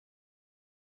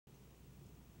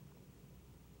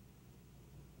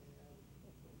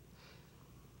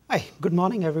Hi, good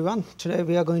morning everyone. Today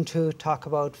we are going to talk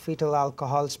about fetal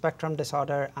alcohol spectrum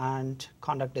disorder and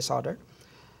conduct disorder.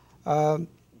 I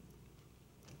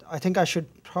think I should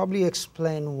probably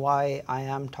explain why I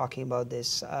am talking about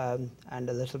this and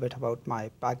a little bit about my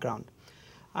background.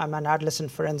 I'm an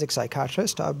adolescent forensic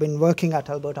psychiatrist. I've been working at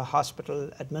Alberta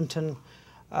Hospital, Edmonton,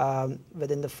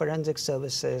 within the forensic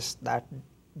services that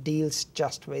deals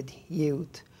just with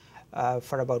youth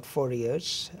for about 4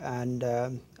 years, and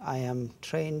I am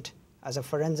trained as a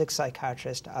forensic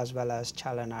psychiatrist as well as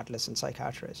child and adolescent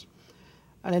psychiatrist.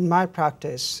 And in my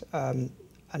practice,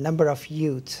 a number of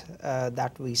youth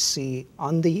that we see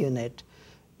on the unit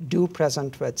do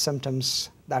present with symptoms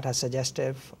that are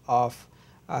suggestive of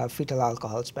fetal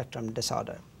alcohol spectrum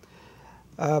disorder.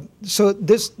 So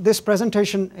this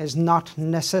presentation is not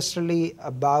necessarily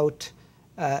about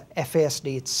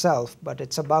FASD itself, but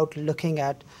it's about looking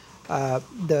at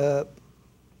the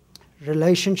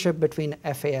relationship between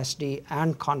FASD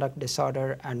and conduct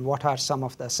disorder and what are some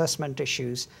of the assessment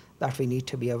issues that we need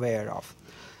to be aware of.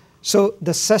 So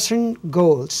the session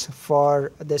goals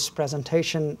for this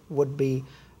presentation would be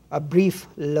a brief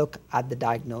look at the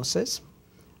diagnosis,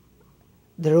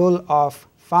 the role of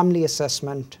family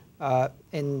assessment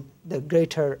in the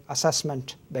greater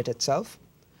assessment bit itself,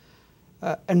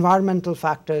 environmental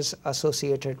factors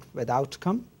associated with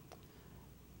outcome,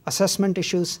 assessment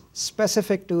issues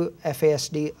specific to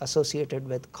FASD associated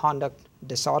with conduct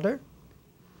disorder,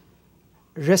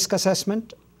 risk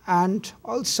assessment, and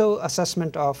also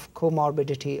assessment of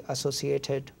comorbidity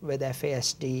associated with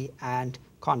FASD and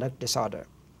conduct disorder.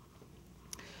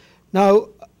 Now,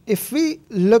 if we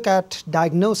look at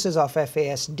diagnosis of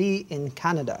FASD in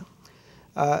Canada,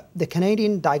 the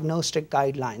Canadian Diagnostic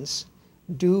Guidelines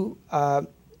do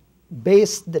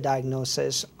base the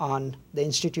diagnosis on the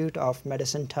Institute of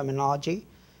Medicine terminology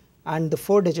and the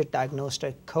 4-digit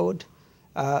diagnostic code,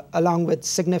 along with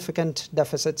significant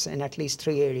deficits in at least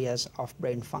 3 areas of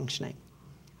brain functioning.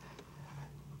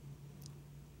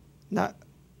 Now,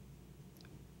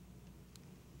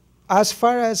 as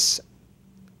far as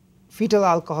fetal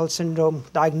alcohol syndrome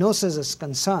diagnosis is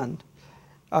concerned,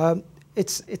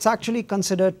 it's actually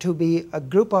considered to be a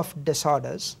group of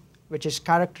disorders which is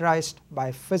characterized by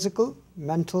physical,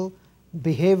 mental,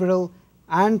 behavioral,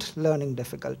 and learning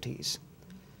difficulties.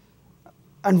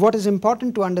 And what is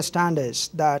important to understand is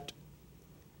that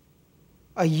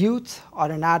a youth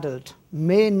or an adult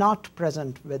may not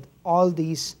present with all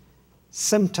these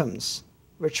symptoms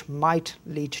which might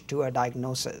lead to a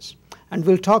diagnosis. And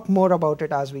we'll talk more about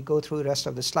it as we go through the rest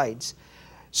of the slides.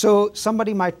 So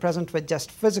somebody might present with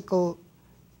just physical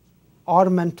or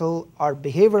mental or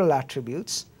behavioral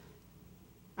attributes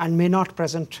and may not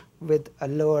present with a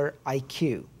lower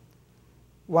IQ,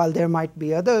 while there might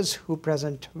be others who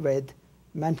present with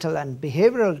mental and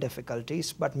behavioral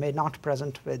difficulties but may not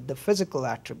present with the physical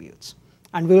attributes.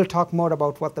 And we will talk more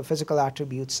about what the physical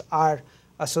attributes are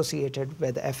associated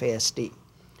with FASD.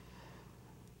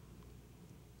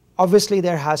 Obviously,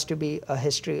 there has to be a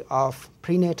history of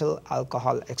prenatal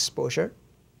alcohol exposure.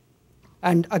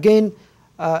 And again,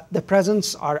 the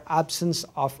presence or absence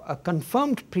of a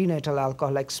confirmed prenatal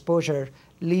alcohol exposure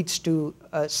leads to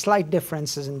slight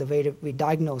differences in the way we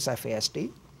diagnose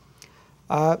FASD.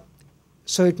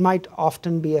 So it might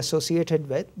often be associated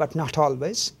with, but not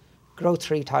always, growth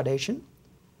retardation,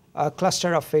 a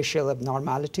cluster of facial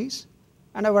abnormalities,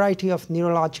 and a variety of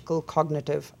neurological,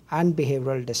 cognitive, and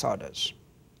behavioral disorders.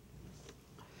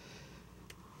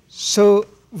 So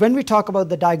when we talk about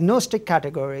the diagnostic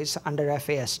categories under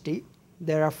FASD,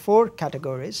 there are 4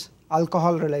 categories: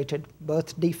 alcohol-related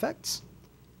birth defects,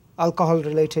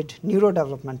 alcohol-related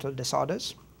neurodevelopmental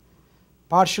disorders,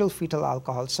 partial fetal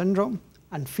alcohol syndrome,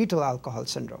 and fetal alcohol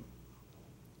syndrome.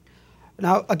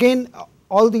 Now, again,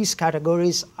 all these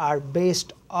categories are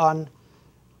based on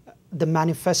the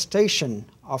manifestation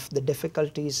of the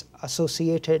difficulties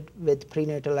associated with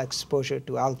prenatal exposure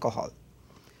to alcohol.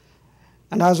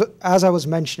 And as I was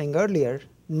mentioning earlier,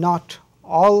 not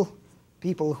all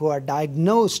people who are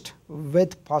diagnosed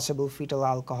with possible fetal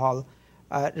alcohol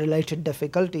related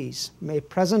difficulties may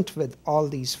present with all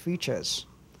these features.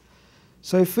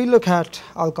 So if we look at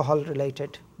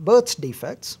alcohol-related birth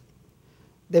defects,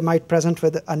 they might present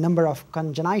with a number of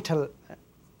congenital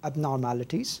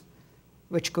abnormalities,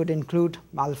 which could include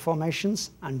malformations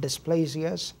and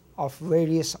dysplasias of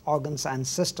various organs and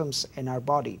systems in our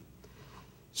body.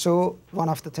 So one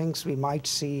of the things we might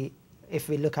see if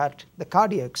we look at the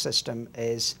cardiac system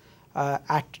is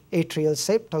atrial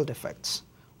septal defects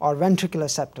or ventricular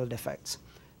septal defects.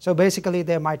 So basically,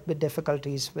 there might be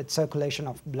difficulties with circulation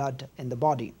of blood in the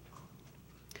body.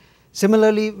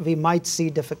 Similarly, we might see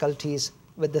difficulties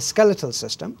with the skeletal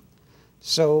system.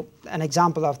 So an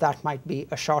example of that might be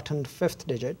a shortened fifth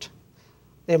digit.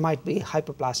 There might be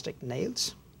hypoplastic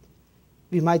nails.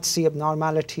 We might see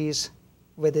abnormalities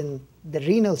within the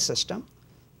renal system.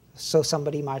 So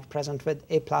somebody might present with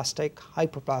aplastic,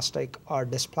 hypoplastic, or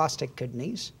dysplastic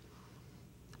kidneys.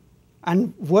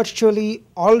 And virtually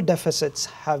all deficits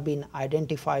have been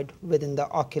identified within the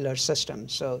ocular system.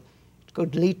 So it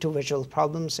could lead to visual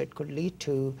problems. It could lead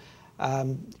to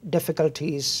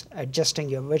difficulties adjusting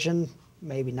your vision,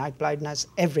 maybe night blindness,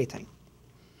 everything.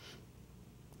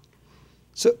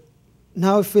 So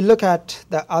now if we look at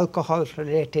the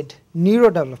alcohol-related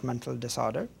neurodevelopmental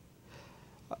disorder,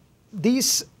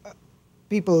 these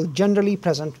people generally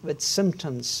present with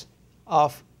symptoms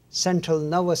of central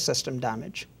nervous system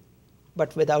damage,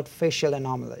 but without facial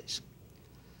anomalies.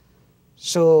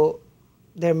 So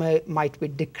there might be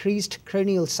decreased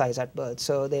cranial size at birth,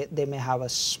 so they may have a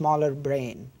smaller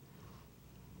brain.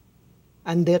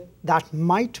 And that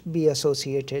might be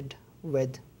associated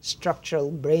with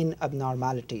structural brain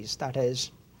abnormalities. That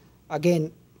is,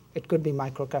 again, it could be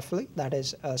microcephaly, that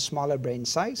is a smaller brain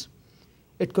size.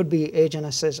 It could be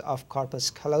agenesis of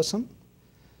corpus callosum.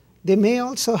 They may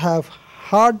also have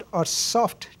hard or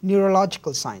soft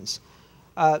neurological signs.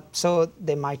 So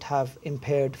they might have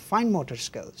impaired fine motor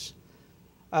skills.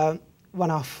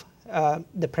 One of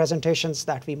the presentations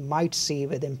that we might see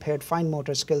with impaired fine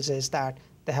motor skills is that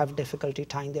they have difficulty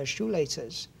tying their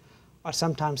shoelaces. Or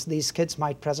sometimes these kids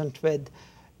might present with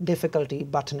difficulty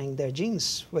buttoning their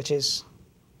jeans, which is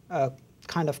a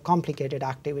kind of complicated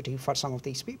activity for some of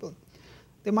these people.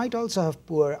 They might also have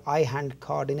poor eye-hand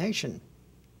coordination.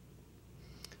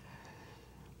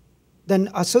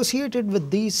 Then associated with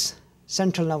these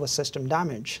central nervous system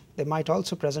damage, they might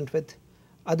also present with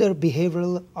other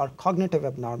behavioral or cognitive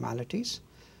abnormalities,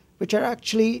 which are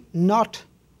actually not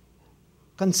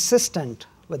consistent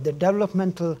with the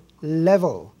developmental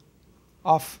level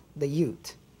of the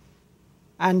youth,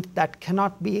 and that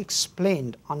cannot be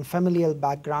explained on familial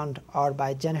background or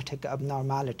by genetic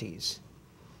abnormalities.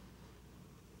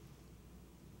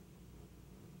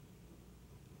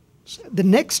 So the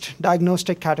next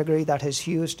diagnostic category that is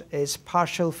used is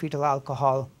partial fetal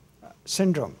alcohol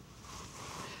syndrome.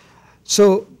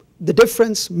 So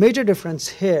the major difference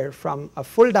here from a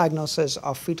full diagnosis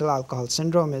of fetal alcohol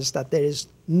syndrome is that there is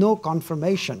no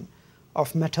confirmation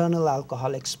of maternal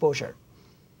alcohol exposure.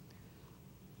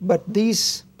 But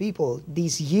these people,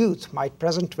 these youth, might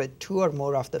present with 2 or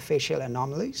more of the facial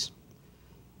anomalies,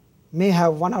 may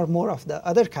have 1 or more of the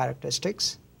other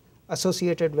characteristics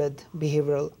associated with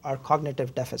behavioral or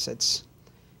cognitive deficits,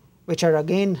 which are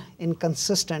again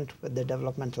inconsistent with the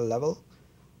developmental level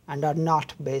and are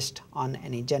not based on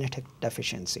any genetic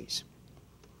deficiencies.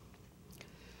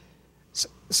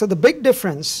 So the big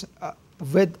difference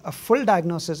with a full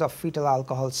diagnosis of fetal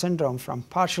alcohol syndrome from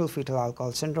partial fetal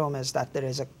alcohol syndrome is that there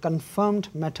is a confirmed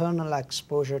maternal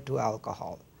exposure to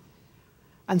alcohol.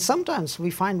 And sometimes we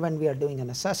find when we are doing an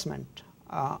assessment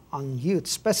on youth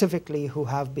specifically who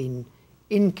have been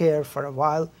in care for a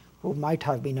while, who might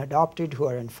have been adopted, who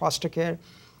are in foster care,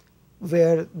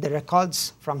 where the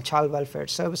records from child welfare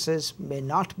services may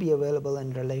not be available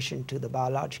in relation to the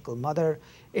biological mother,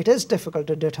 it is difficult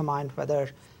to determine whether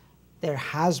there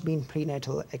has been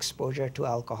prenatal exposure to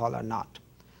alcohol or not.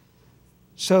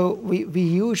 So we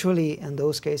usually, in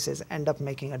those cases, end up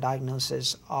making a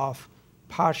diagnosis of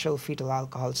partial fetal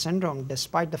alcohol syndrome,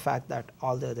 despite the fact that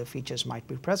all the other features might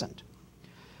be present.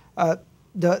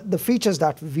 The features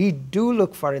that we do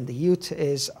look for in the youth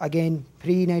is, again,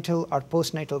 prenatal or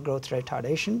postnatal growth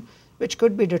retardation, which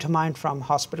could be determined from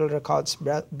hospital records,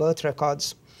 birth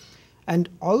records, and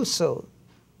also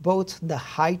both the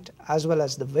height as well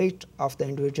as the weight of the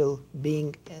individual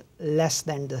being less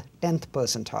than the 10th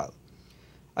percentile.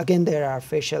 Again, there are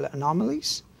facial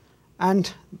anomalies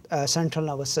and central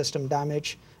nervous system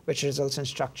damage, which results in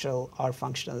structural or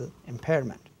functional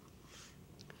impairment.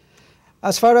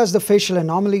 As far as the facial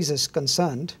anomalies is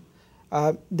concerned,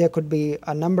 there could be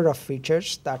a number of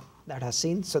features that are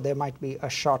seen. So there might be a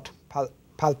short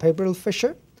palpebral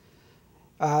fissure.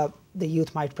 The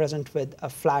youth might present with a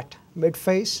flat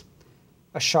mid-face,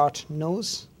 a short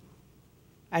nose,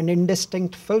 an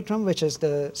indistinct philtrum, which is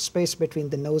the space between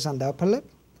the nose and the upper lip,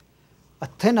 a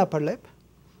thin upper lip.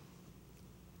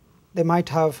 They might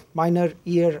have minor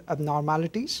ear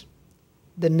abnormalities.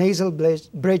 The nasal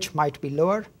bridge might be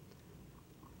lower,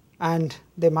 and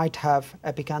they might have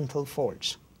epicanthal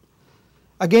folds.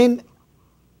 Again,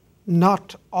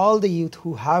 not all the youth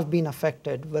who have been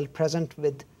affected will present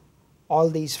with all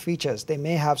these features. They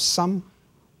may have some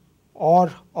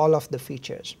or all of the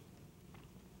features.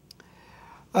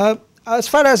 as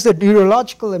far as the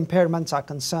neurological impairments are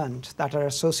concerned that are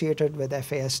associated with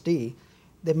FASD,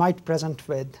 they might present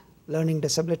with learning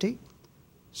disability,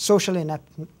 social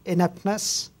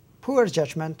ineptness, poor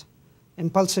judgment,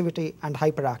 impulsivity, and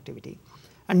hyperactivity.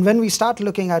 And when we start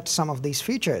looking at some of these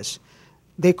features,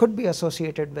 they could be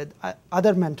associated with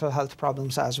other mental health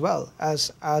problems as well.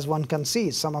 As one can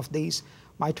see, some of these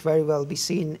might very well be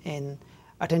seen in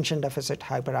attention deficit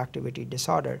hyperactivity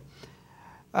disorder.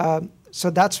 So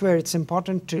that's where it's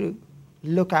important to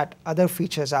look at other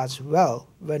features as well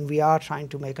when we are trying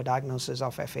to make a diagnosis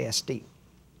of FASD.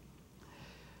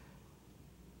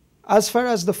 As far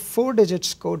as the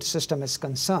 4-digit code system is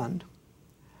concerned,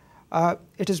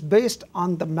 it is based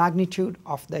on the magnitude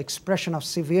of the expression of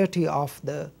severity of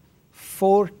the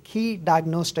 4 key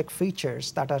diagnostic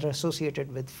features that are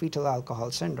associated with fetal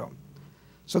alcohol syndrome.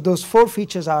 So those 4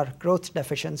 features are growth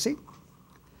deficiency,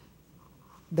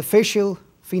 the facial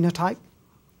phenotype,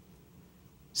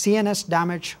 CNS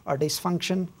damage or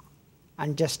dysfunction,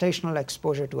 and gestational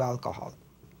exposure to alcohol.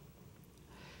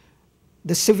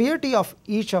 The severity of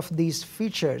each of these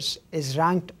features is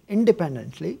ranked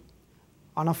independently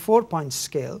on a 4-point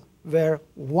scale, where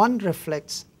 1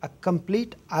 reflects a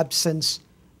complete absence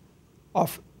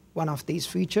of one of these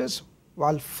features,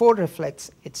 while 4 reflects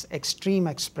its extreme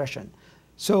expression.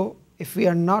 So if we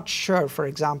are not sure, for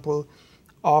example,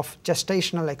 of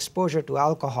gestational exposure to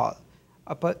alcohol,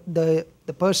 the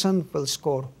person will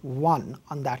score 1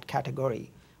 on that category,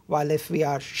 while if we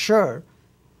are sure,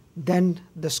 then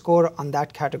the score on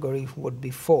that category would be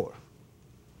 4.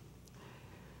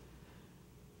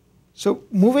 So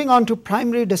moving on to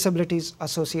primary disabilities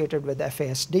associated with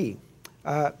FASD,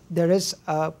 there is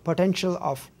a potential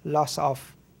of loss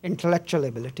of intellectual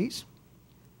abilities.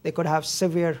 They could have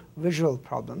severe visual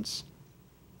problems.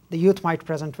 The youth might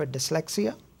present with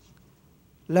dyslexia,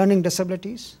 learning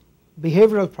disabilities,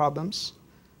 behavioral problems,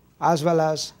 as well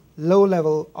as low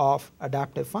level of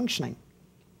adaptive functioning.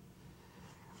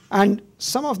 And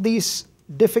some of these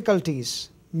difficulties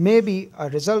may be a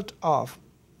result of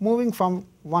moving from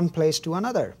one place to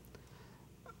another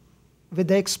with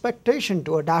the expectation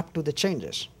to adapt to the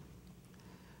changes.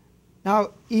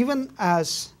 Now, even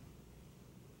as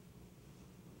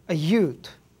a youth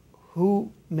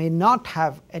who may not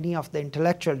have any of the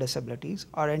intellectual disabilities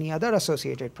or any other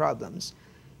associated problems,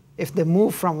 if they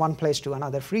move from one place to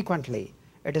another frequently,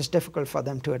 it is difficult for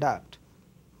them to adapt.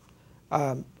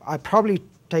 I probably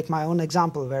take my own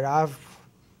example where I've,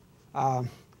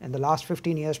 in the last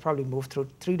 15 years, probably moved through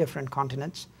 3 different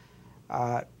continents,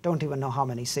 don't even know how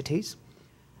many cities.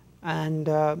 And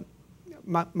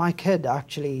my kid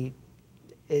actually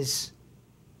is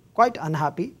quite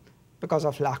unhappy because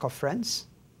of lack of friends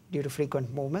due to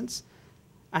frequent movements,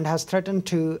 and has threatened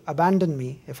to abandon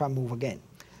me if I move again.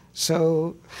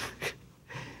 So,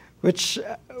 which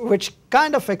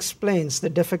kind of explains the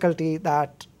difficulty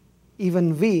that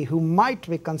even we, who might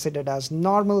be considered as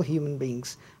normal human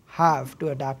beings, have to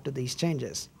adapt to these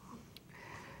changes.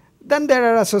 Then there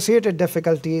are associated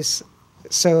difficulties.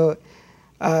 So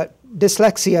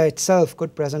dyslexia itself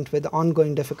could present with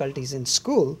ongoing difficulties in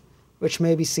school, which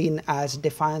may be seen as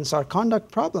defiance or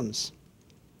conduct problems.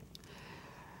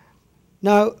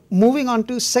 Now, moving on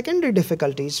to secondary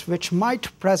difficulties, which might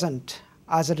present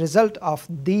as a result of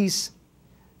these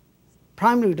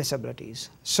primary disabilities.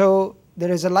 So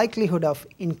there is a likelihood of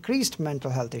increased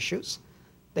mental health issues.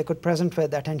 They could present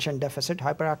with attention deficit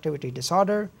hyperactivity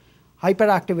disorder,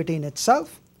 hyperactivity in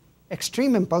itself,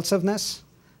 extreme impulsiveness.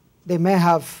 They may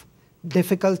have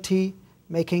difficulty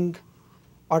making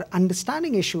or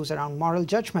understanding issues around moral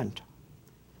judgment.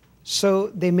 So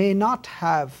they may not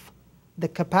have the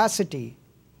capacity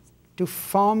to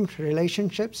form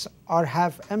relationships or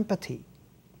have empathy.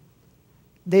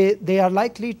 They are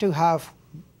likely to have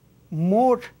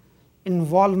more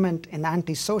involvement in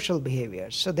antisocial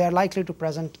behaviors. So they are likely to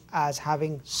present as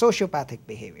having sociopathic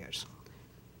behaviors.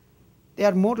 They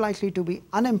are more likely to be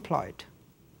unemployed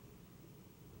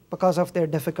because of their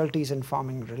difficulties in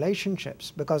forming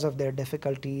relationships, because of their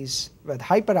difficulties with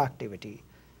hyperactivity,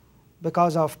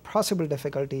 because of possible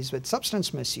difficulties with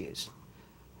substance misuse.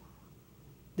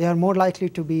 They are more likely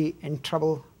to be in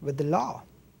trouble with the law.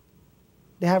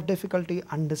 They have difficulty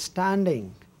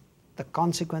understanding the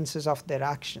consequences of their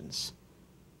actions.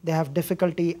 They have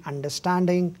difficulty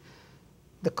understanding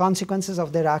the consequences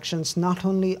of their actions not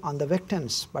only on the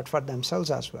victims, but for themselves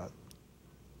as well.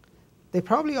 They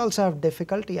probably also have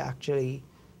difficulty actually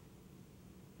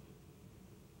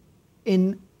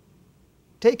in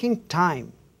taking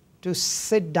time to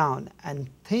sit down and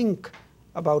think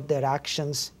about their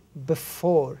actions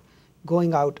before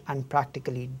going out and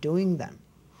practically doing them.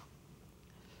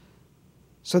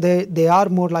 So they are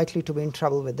more likely to be in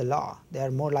trouble with the law. They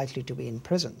are more likely to be in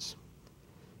prisons.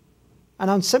 And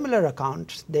on similar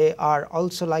account, they are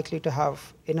also likely to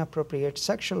have inappropriate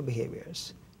sexual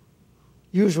behaviors,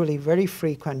 usually very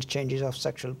frequent changes of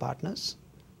sexual partners,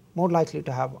 more likely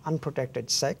to have unprotected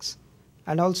sex,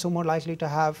 and also more likely to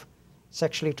have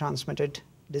sexually transmitted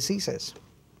diseases.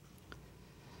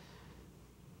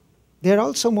 They are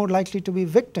also more likely to be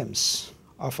victims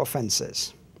of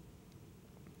offenses.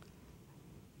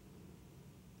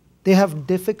 They have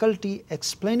difficulty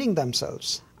explaining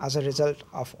themselves as a result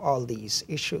of all these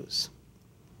issues.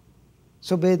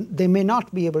 So they may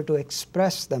not be able to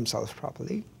express themselves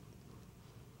properly,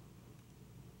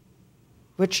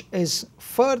 which is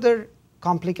further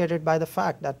complicated by the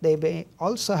fact that they may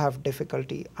also have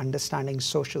difficulty understanding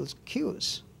social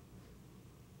cues.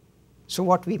 So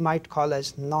what we might call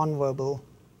as nonverbal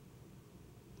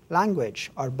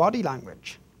language or body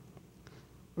language,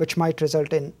 which might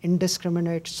result in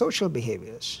indiscriminate social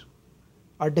behaviors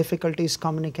or difficulties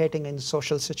communicating in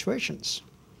social situations.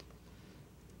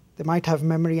 They might have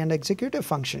memory and executive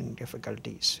function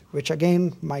difficulties, which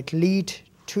again might lead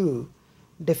to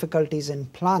difficulties in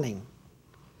planning.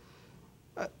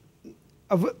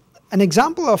 An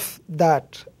example of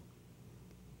that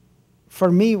for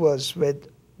me was with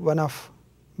one of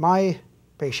my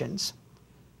patients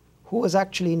who was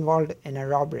actually involved in a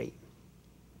robbery.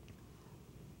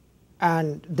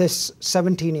 And this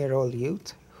 17-year-old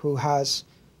youth who has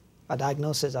a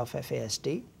diagnosis of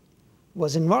FASD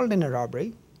was involved in a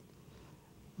robbery,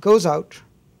 goes out,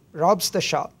 robs the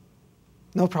shop,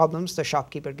 no problems, the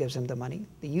shopkeeper gives him the money,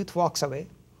 the youth walks away,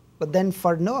 but then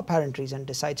for no apparent reason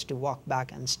decides to walk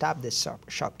back and stab this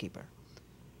shopkeeper.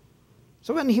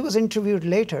 So when he was interviewed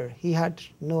later, he had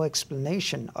no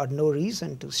explanation or no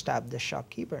reason to stab the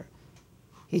shopkeeper.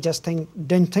 He just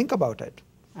didn't think about it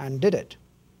and did it.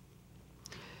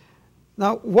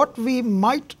 Now, what we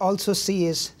might also see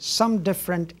is some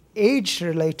different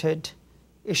age-related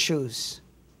issues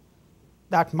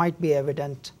that might be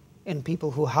evident in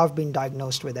people who have been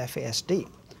diagnosed with FASD.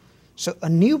 So a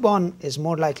newborn is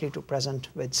more likely to present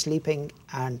with sleeping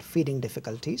and feeding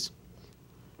difficulties,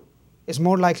 is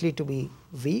more likely to be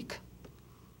weak,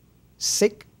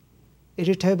 sick,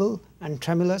 irritable, and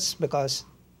tremulous because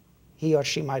he or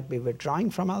she might be withdrawing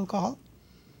from alcohol.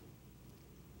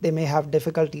 They may have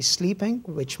difficulty sleeping,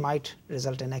 which might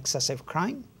result in excessive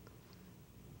crying.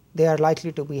 They are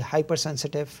likely to be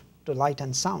hypersensitive to light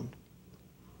and sound,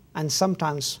 and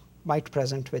sometimes might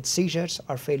present with seizures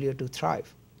or failure to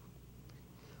thrive.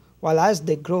 While as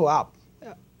they grow up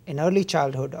in early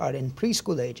childhood or in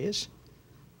preschool ages,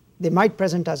 they might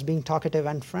present as being talkative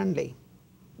and friendly,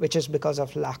 which is because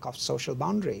of lack of social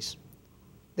boundaries.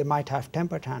 They might have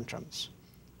temper tantrums.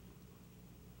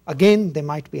 Again, they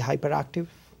might be hyperactive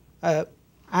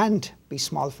and be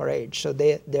small for age. So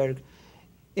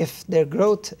if their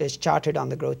growth is charted on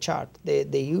the growth chart, they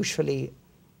usually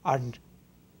are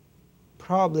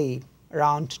probably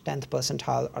around 10th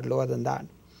percentile or lower than that.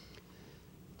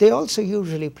 They also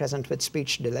usually present with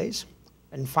speech delays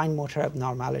and fine motor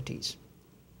abnormalities,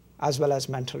 as well as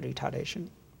mental retardation.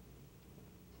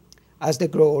 As they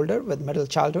grow older with middle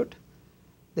childhood,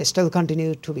 they still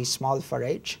continue to be small for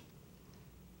age,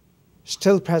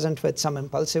 still present with some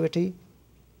impulsivity,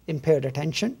 impaired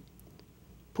attention,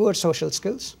 poor social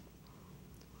skills,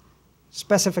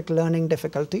 specific learning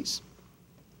difficulties,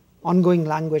 ongoing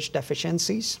language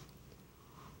deficiencies,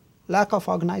 lack of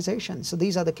organization. So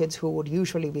these are the kids who would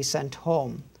usually be sent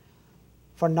home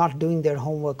for not doing their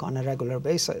homework on a regular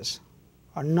basis,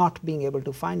 or not being able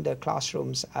to find their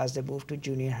classrooms as they move to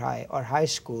junior high or high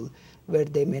school, where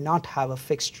they may not have a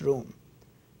fixed room.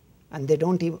 And they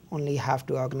don't even only have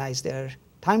to organize their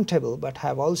timetable, but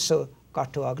have also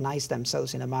got to organize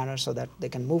themselves in a manner so that they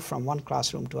can move from one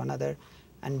classroom to another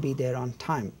and be there on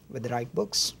time with the right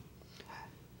books.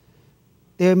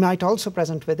 They might also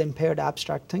present with impaired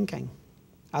abstract thinking,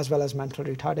 as well as mental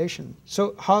retardation.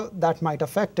 So how that might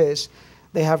affect is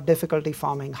they have difficulty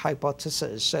forming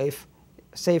hypotheses. So if,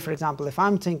 say for example, if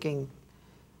I'm thinking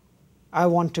I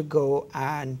want to go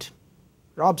and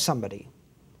rob somebody,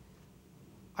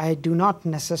 I do not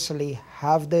necessarily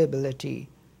have the ability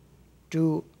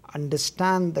to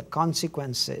understand the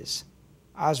consequences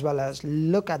as well as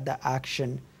look at the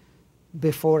action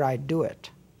before I do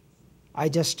it. I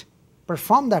just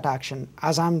perform that action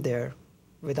as I'm there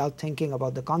without thinking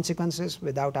about the consequences,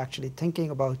 without actually thinking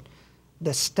about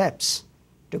the steps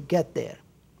to get there.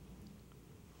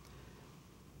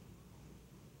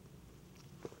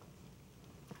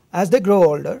 As they grow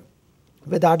older,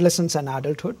 with adolescence and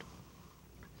adulthood,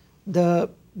 the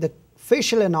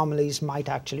facial anomalies might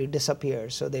actually disappear,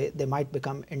 so they might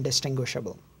become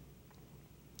indistinguishable.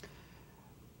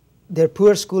 Their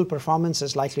poor school performance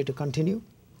is likely to continue,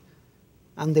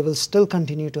 and they will still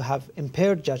continue to have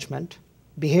impaired judgment,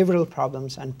 behavioral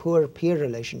problems, and poor peer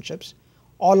relationships,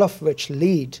 all of which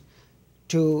lead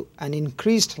to an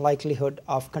increased likelihood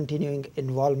of continuing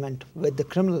involvement with the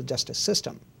criminal justice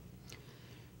system.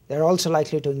 They're also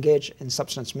likely to engage in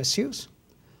substance misuse,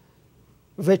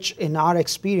 which in our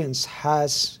experience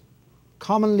has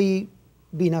commonly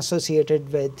been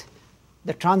associated with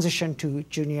the transition to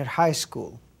junior high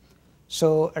school.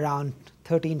 So around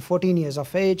 13, 14 years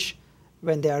of age,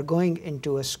 when they are going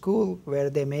into a school where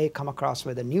they may come across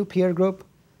with a new peer group,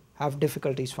 have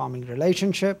difficulties forming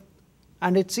relationship,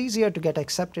 and it's easier to get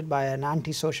accepted by an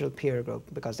antisocial peer group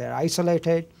because they're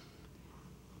isolated.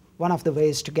 One of the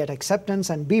ways to get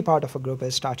acceptance and be part of a group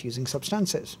is start using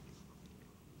substances.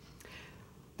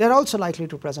 They're also likely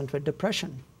to present with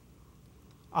depression,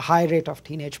 a high rate of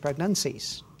teenage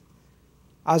pregnancies,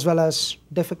 as well as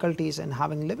difficulties in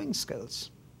having living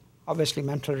skills. Obviously,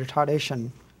 mental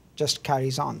retardation just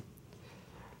carries on.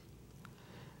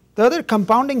 The other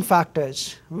compounding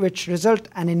factors which result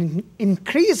in an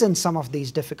increase in some of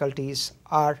these difficulties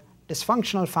are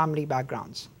dysfunctional family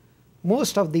backgrounds.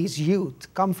 Most of these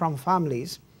youth come from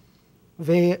families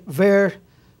where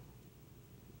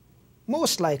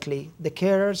most likely the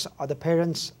carers or the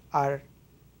parents are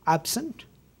absent,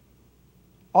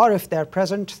 or if they're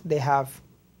present, they have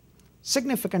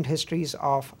significant histories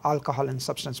of alcohol and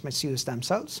substance misuse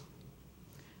themselves.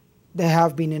 They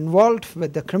have been involved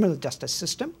with the criminal justice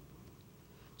system,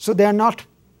 so they are not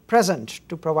present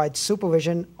to provide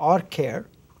supervision or care.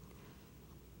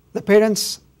 The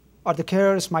parents or the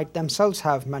carers might themselves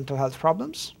have mental health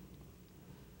problems.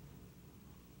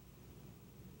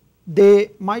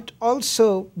 They might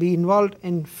also be involved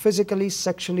in physically,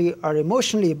 sexually, or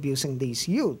emotionally abusing these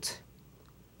youth,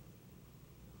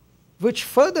 which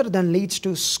further then leads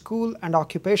to school and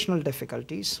occupational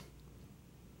difficulties.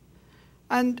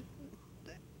 And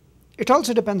it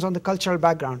also depends on the cultural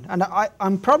background. And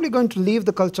I'm probably going to leave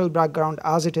the cultural background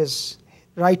as it is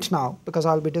right now, because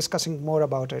I'll be discussing more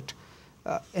about it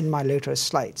in my later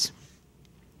slides.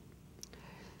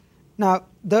 Now,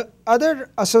 the other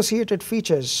associated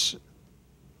features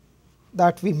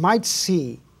that we might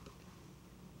see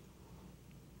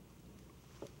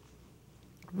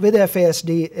with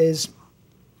FASD is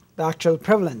the actual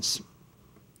prevalence.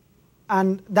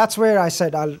 And that's where I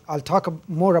said I'll talk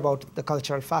more about the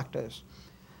cultural factors.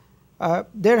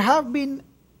 There have been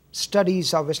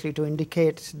studies, obviously, to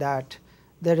indicate that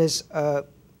there is a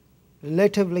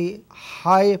relatively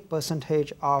high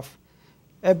percentage of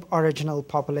aboriginal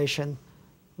population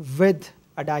with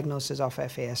a diagnosis of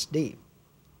FASD.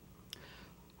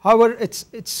 However,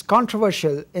 it's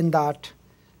controversial in that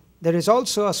there is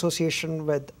also association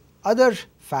with other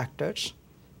factors,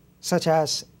 such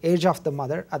as age of the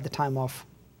mother at the time of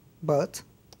birth,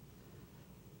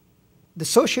 the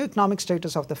socioeconomic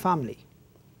status of the family.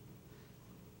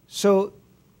 So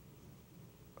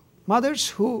mothers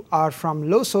who are from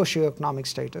low socioeconomic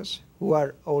status, who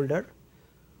are older,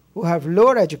 who have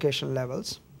lower education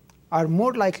levels, are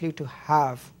more likely to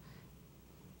have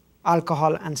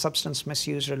alcohol and substance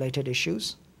misuse related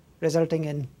issues, resulting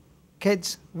in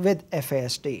kids with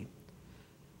FASD.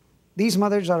 These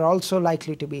mothers are also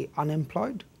likely to be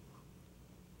unemployed,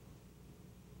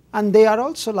 and they are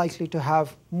also likely to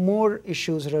have more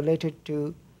issues related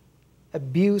to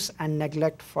abuse and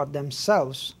neglect for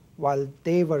themselves while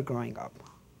they were growing up.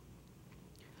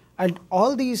 And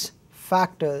all these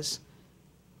factors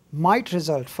might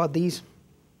result for these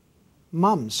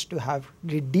moms to have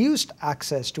reduced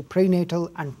access to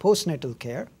prenatal and postnatal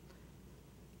care,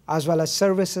 as well as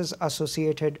services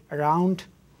associated around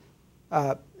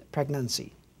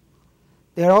pregnancy.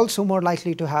 They are also more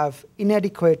likely to have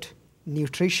inadequate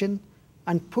nutrition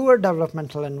and poor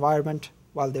developmental environment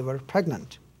while they were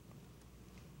pregnant.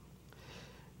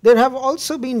 There have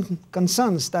also been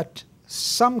concerns that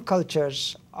some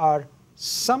cultures or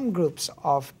some groups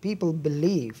of people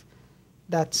believe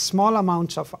that small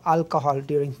amounts of alcohol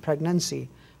during pregnancy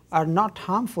are not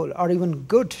harmful or even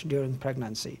good during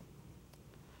pregnancy.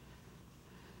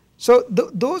 So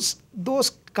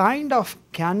those kind of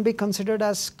can be considered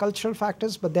as cultural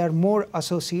factors, but they are more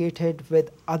associated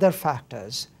with other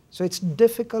factors. So it's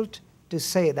difficult to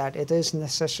say that it is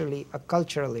necessarily a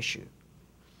cultural issue.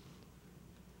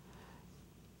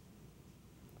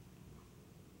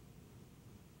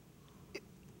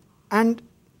 And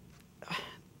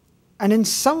in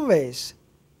some ways,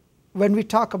 when we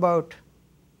talk about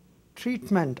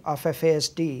treatment of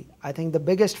FASD, I think the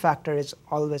biggest factor is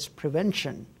always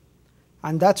prevention.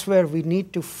 And that's where we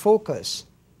need to focus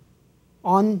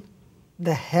on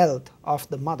the health of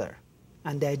the mother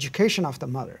and the education of the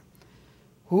mother,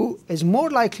 who is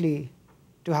more likely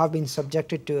to have been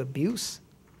subjected to abuse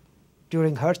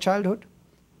during her childhood,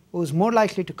 who is more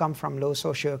likely to come from low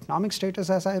socioeconomic status,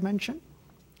 as I mentioned,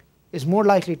 is more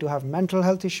likely to have mental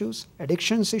health issues,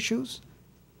 addictions issues,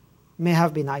 may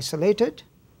have been isolated,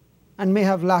 and may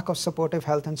have lack of supportive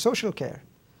health and social care.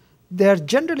 They are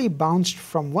generally bounced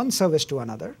from one service to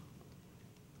another.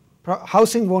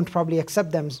 Housing won't probably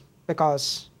accept them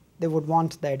because they would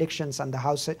want the addictions and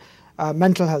the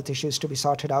mental health issues to be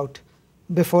sorted out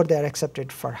before they are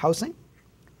accepted for housing.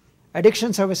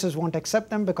 Addiction services won't accept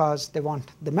them because they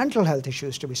want the mental health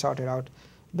issues to be sorted out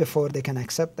before they can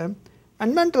accept them.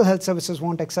 And mental health services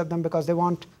won't accept them because they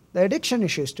want the addiction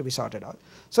issues to be sorted out.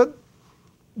 So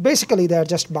basically, they are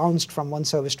just bounced from one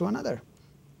service to another,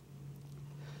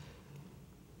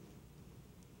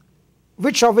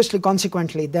 which obviously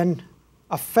consequently then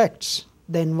affects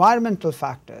the environmental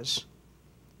factors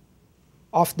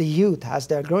of the youth as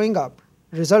they're growing up,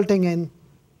 resulting in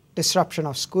disruption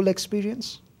of school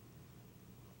experience.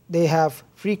 They have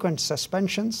frequent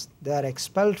suspensions, they are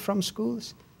expelled from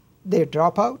schools, they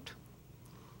drop out,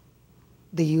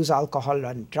 they use alcohol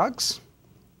and drugs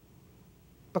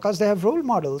because they have role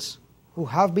models who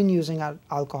have been using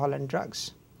alcohol and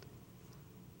drugs.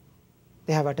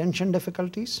 They have attention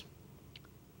difficulties,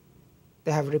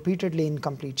 they have repeatedly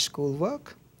incomplete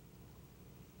schoolwork,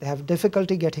 they have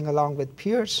difficulty getting along with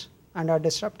peers and are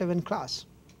disruptive in class.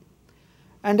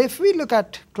 And if we look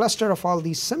at a cluster of all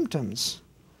these symptoms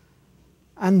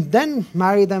and then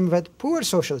marry them with poor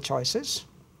social choices,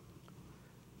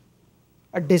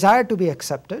 a desire to be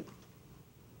accepted,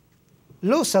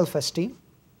 low self-esteem,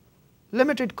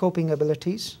 limited coping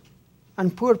abilities,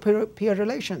 and poor peer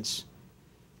relations,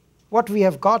 what we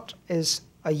have got is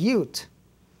a youth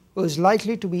who is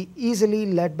likely to be easily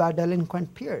led by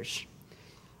delinquent peers.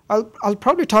 I'll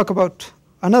probably talk about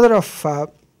another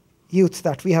of youth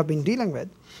that we have been dealing with.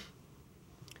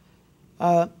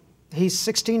 He's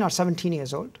 16 or 17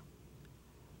 years old.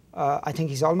 I think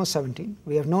he's almost 17.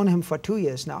 We have known him for 2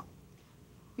 years now.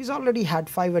 He's already had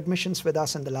 5 admissions with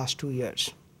us in the last 2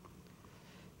 years.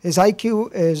 His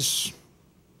IQ is,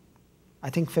 I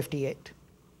think, 58.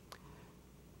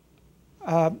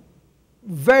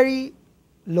 Very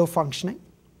low functioning.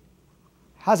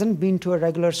 Hasn't been to a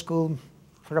regular school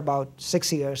for about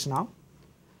 6 years now.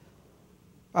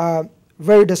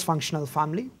 Very dysfunctional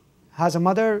family. Has a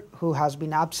mother who has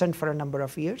been absent for a number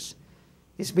of years.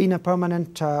 He's been a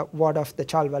permanent ward of the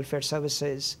Child Welfare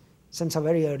Services since a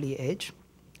very early age.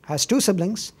 Has 2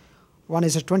 siblings. One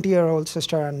is a 20-year-old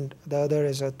sister and the other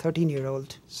is a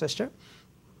 13-year-old sister.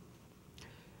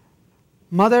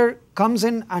 Mother comes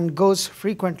in and goes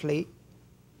frequently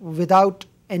without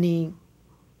any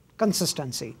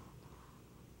consistency.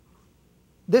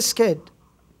 This kid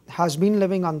has been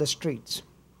living on the streets,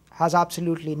 has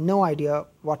absolutely no idea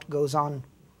what goes on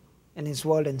in his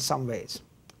world in some ways.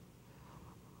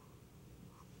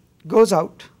 Goes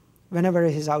out whenever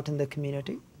he's out in the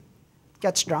community,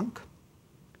 gets drunk,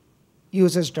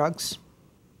 uses drugs,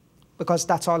 because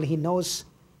that's all he knows.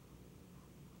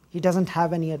 He doesn't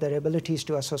have any other abilities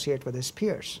to associate with his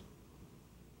peers.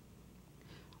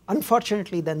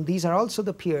 Unfortunately, then, these are also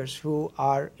the peers who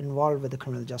are involved with the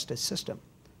criminal justice system.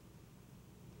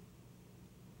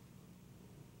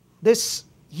 This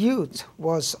youth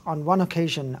was on one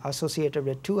occasion associated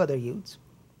with 2 other youths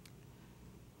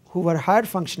who were higher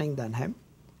functioning than him,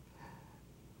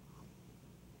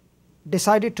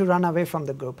 decided to run away from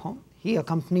the group home. He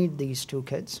accompanied these 2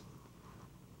 kids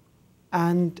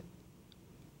and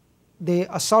they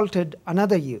assaulted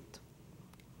another youth.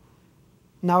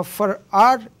 Now, for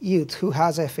our youth who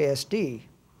has FASD,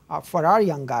 for our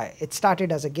young guy, it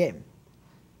started as a game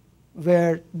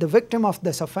where the victim of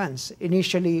this offense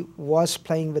initially was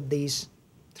playing with these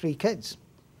 3 kids.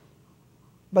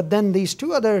 But then these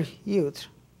 2 other youth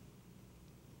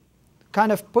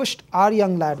kind of pushed our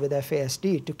young lad with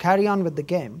FASD to carry on with the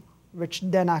game, which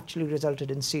then actually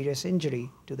resulted in serious injury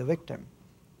to the victim.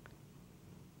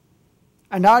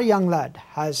 And our young lad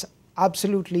has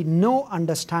absolutely no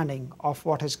understanding of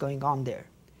what is going on there.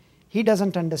 He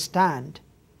doesn't understand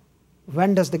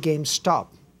when does the game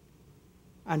stop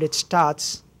and it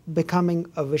starts becoming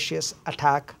a vicious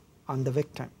attack on the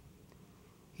victim.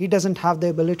 He doesn't have the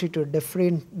ability to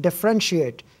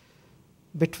differentiate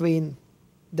between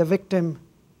the victim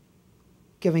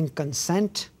giving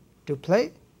consent to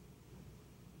play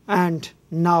and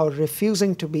now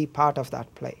refusing to be part of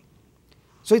that play.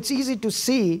 So it's easy to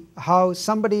see how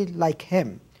somebody like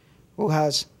him, who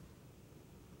has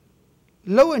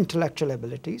low intellectual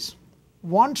abilities,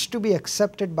 wants to be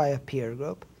accepted by a peer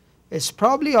group, is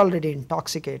probably already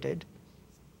intoxicated,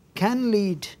 can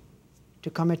lead to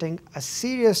committing a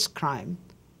serious crime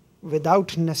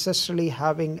without necessarily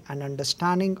having an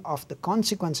understanding of the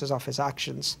consequences of his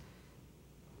actions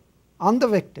on the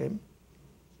victim,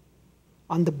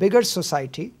 on the bigger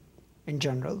society in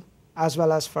general, as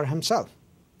well as for himself.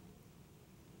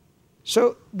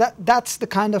 So that's the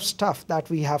kind of stuff that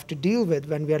we have to deal with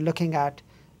when we are looking at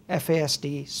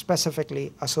FASD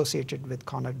specifically associated with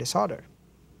conduct disorder.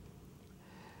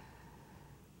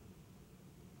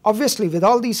 Obviously, with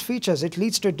all these features, it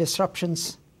leads to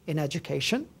disruptions in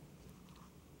education.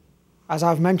 As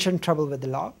I've mentioned, trouble with the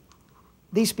law.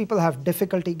 These people have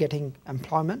difficulty getting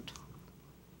employment.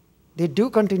 They do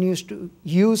continue to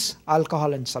use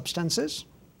alcohol and substances.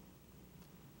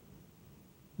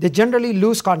 They generally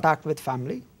lose contact with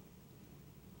family.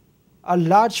 A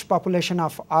large population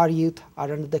of our youth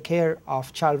are under the care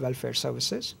of child welfare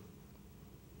services.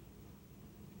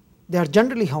 They are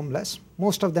generally homeless.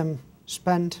 Most of them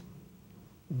spend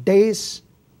days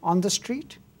on the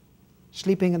street,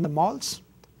 sleeping in the malls,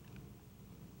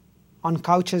 on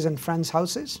couches in friends'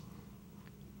 houses,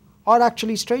 or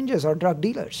actually strangers or drug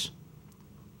dealers.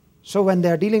 So when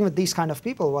they're dealing with these kind of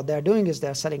people, what they're doing is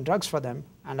they're selling drugs for them,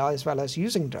 and as well as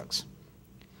using drugs.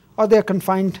 Or they're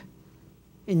confined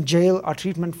in jail or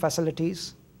treatment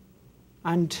facilities,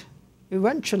 and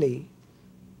eventually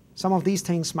some of these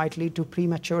things might lead to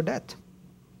premature death.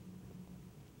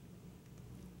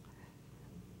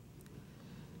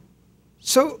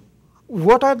 So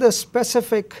what are the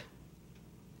specific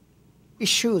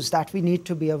issues that we need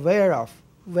to be aware of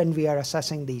when we are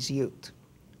assessing these youth?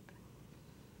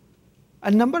 A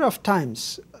number of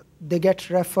times they get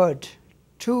referred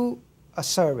to a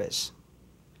service,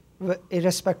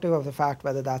 irrespective of the fact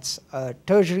whether that's a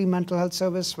tertiary mental health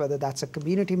service, whether that's a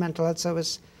community mental health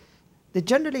service. They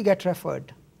generally get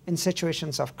referred in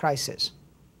situations of crisis.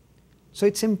 So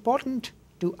it's important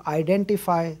to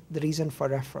identify the reason for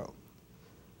referral.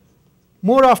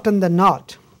 More often than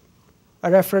not, a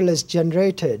referral is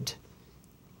generated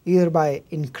either by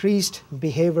increased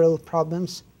behavioral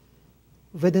problems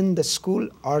within the school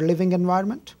or living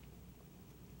environment.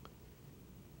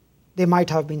 They might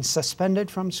have been suspended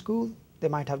from school, they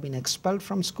might have been expelled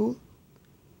from school,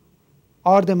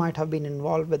 or they might have been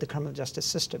involved with the criminal justice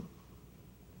system.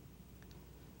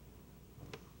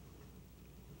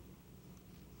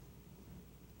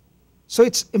 So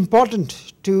it's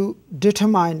important to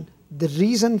determine the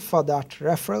reason for that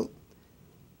referral,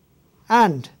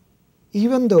 and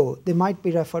even though they might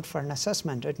be referred for an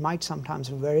assessment, it might sometimes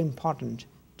be very important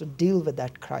to deal with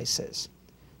that crisis.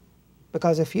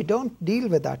 Because if you don't deal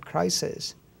with that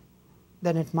crisis,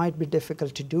 then it might be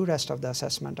difficult to do rest of the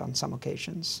assessment on some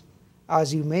occasions,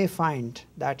 as you may find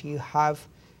that you have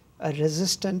a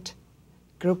resistant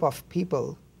group of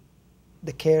people,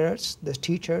 the carers, the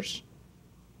teachers,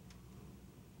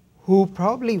 who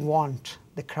probably want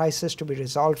the crisis to be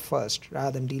resolved first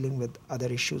rather than dealing with other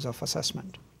issues of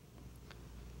assessment.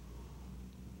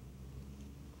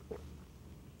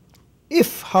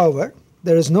 If, however,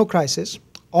 there is no crisis,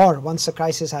 or once the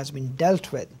crisis has been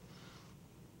dealt with,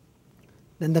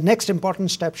 then the next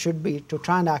important step should be to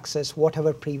try and access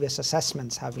whatever previous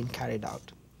assessments have been carried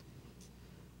out.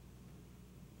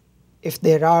 If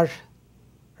there are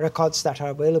records that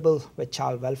are available with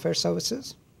child welfare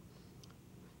services,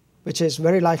 which is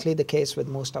very likely the case with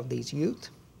most of these youth,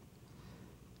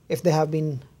 if they have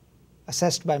been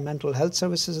assessed by mental health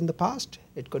services in the past,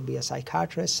 it could be a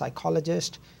psychiatrist,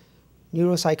 psychologist,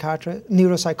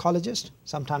 neuropsychologist,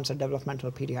 sometimes a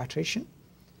developmental pediatrician.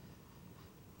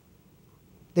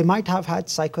 They might have had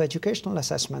psychoeducational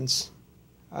assessments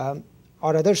or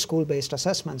other school-based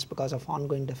assessments because of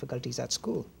ongoing difficulties at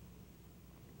school.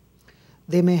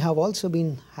 They may have also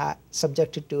been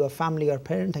subjected to a family or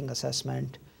parenting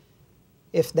assessment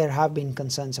if there have been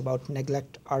concerns about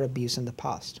neglect or abuse in the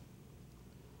past.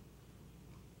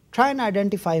 Try and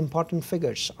identify important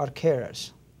figures or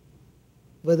carers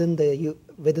within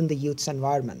the youth's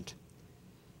environment.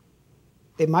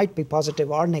 They might be positive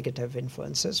or negative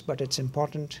influences, but it's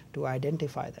important to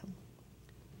identify them.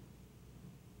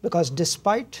 Because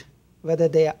despite whether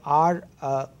they are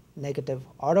a negative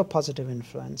or a positive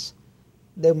influence,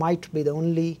 they might be the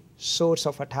only source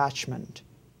of attachment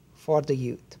for the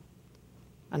youth.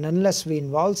 And unless we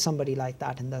involve somebody like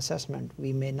that in the assessment,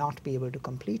 we may not be able to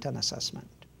complete an assessment.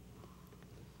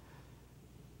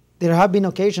 There have been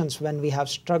occasions when we have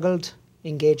struggled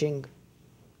engaging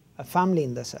a family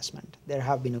in the assessment. There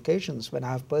have been occasions when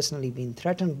I have personally been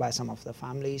threatened by some of the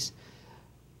families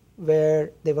where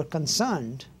they were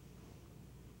concerned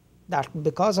that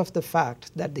because of the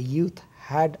fact that the youth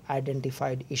had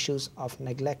identified issues of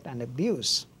neglect and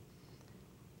abuse,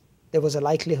 there was a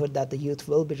likelihood that the youth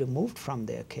will be removed from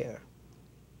their care.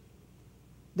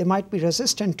 They might be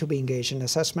resistant to be engaged in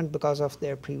assessment because of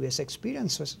their previous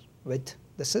experiences with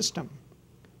the system.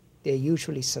 They are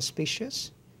usually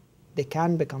suspicious, they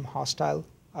can become hostile,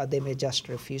 or they may just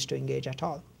refuse to engage at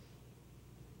all.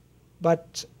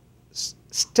 But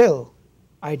still,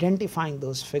 identifying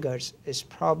those figures is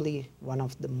probably one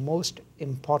of the most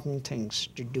important things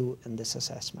to do in this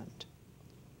assessment,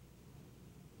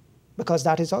 because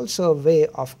that is also a way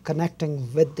of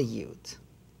connecting with the youth.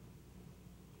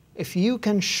 If you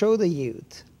can show the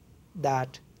youth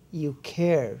that you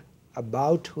care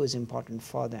about who is important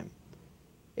for them,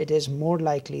 it is more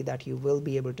likely that you will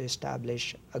be able to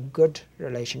establish a good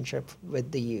relationship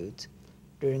with the youth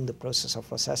during the process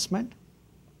of assessment.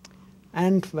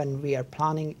 And when we are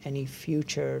planning any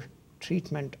future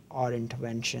treatment or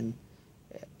intervention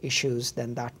issues,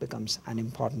 then that becomes an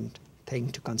important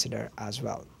thing to consider as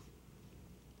well.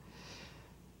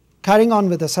 Carrying on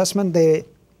with assessment, the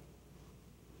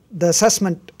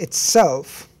assessment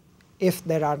itself, if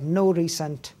there are no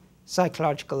recent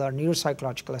psychological or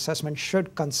neuropsychological assessment,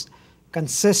 should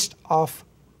consist of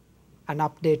an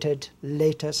updated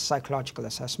latest psychological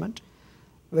assessment,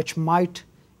 which might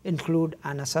include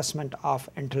an assessment of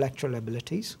intellectual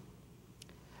abilities.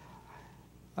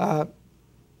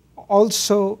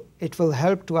 Also, it will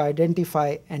help to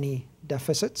identify any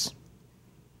deficits,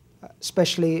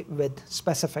 especially with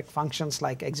specific functions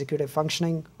like executive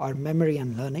functioning or memory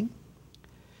and learning.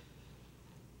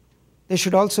 They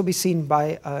should also be seen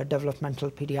by a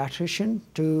developmental pediatrician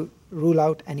to rule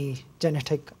out any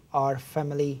genetic or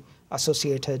family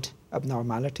associated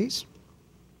abnormalities.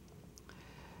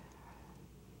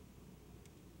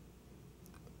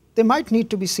 They might need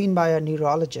to be seen by a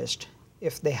neurologist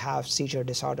if they have seizure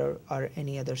disorder or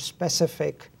any other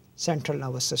specific central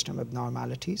nervous system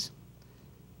abnormalities.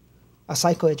 A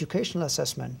psychoeducational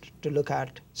assessment to look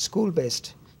at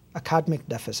school-based academic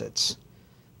deficits,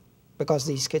 because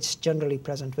these kids generally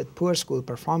present with poor school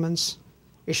performance,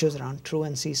 issues around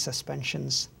truancy,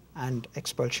 suspensions, and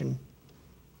expulsion.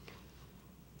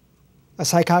 A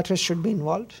psychiatrist should be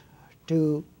involved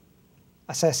to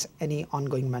assess any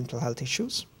ongoing mental health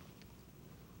issues.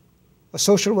 A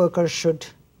social worker should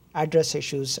address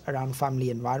issues around family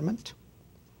environment.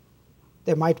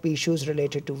 There might be issues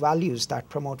related to values that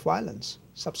promote violence,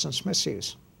 substance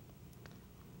misuse.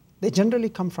 They generally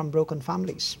come from broken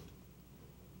families.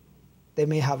 They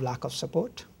may have lack of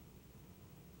support.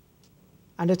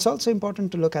 And it's also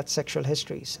important to look at sexual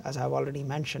histories. As I've already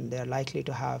mentioned, they are likely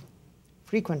to have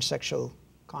frequent sexual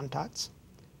contacts,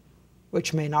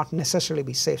 which may not necessarily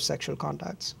be safe sexual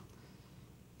contacts.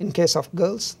 In case of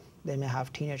girls, they may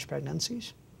have teenage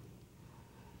pregnancies.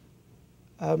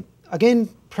 Again,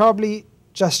 probably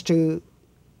just to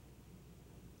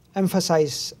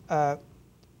emphasize the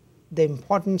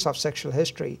importance of sexual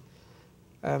history,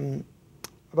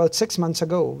 about 6 months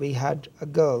ago, we had a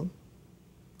girl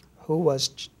who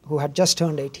had just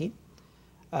turned 18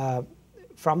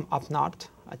 from up north.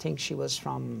 I think she was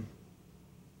from,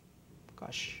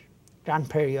 Grand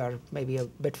Prairie or maybe a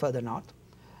bit further north.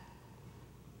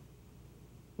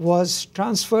 Was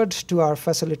transferred to our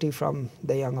facility from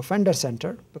the Young Offender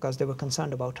Center because they were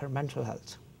concerned about her mental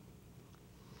health.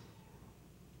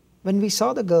 When we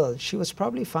saw the girl, she was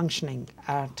probably functioning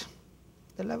at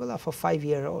the level of a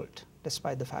 5-year-old,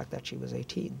 despite the fact that she was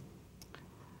 18.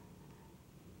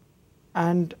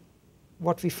 And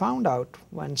what we found out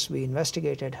once we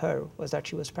investigated her was that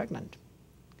she was pregnant.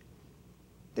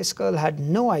 This girl had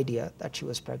no idea that she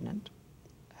was pregnant,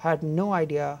 had no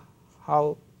idea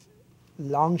how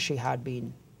long she had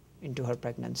been into her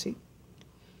pregnancy.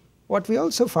 What we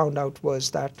also found out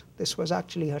was that this was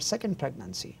actually her second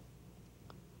pregnancy.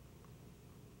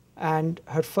 And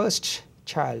her first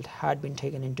child had been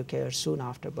taken into care soon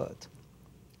after birth.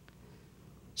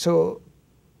 So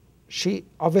she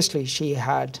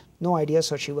had no idea,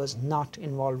 so she was not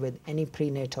involved with any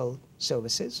prenatal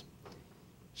services.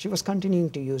 She was continuing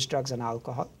to use drugs and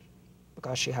alcohol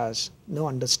because she has no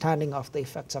understanding of the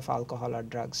effects of alcohol or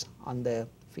drugs on the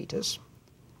fetus.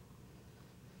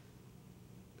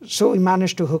 So we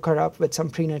managed to hook her up with some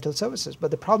prenatal services. But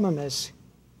the problem is,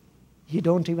 you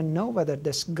don't even know whether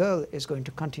this girl is going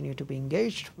to continue to be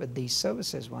engaged with these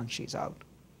services once she's out.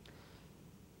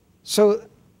 So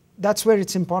that's where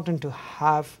it's important to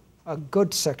have a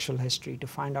good sexual history to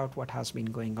find out what has been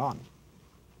going on.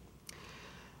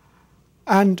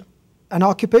 And an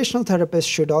occupational therapist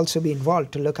should also be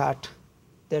involved to look at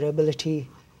their ability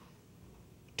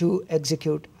to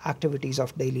execute activities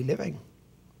of daily living.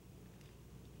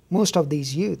 most of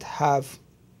these youth have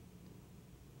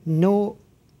no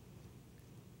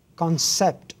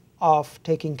concept of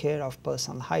taking care of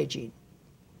personal hygiene.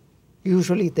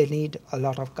 Usually they need a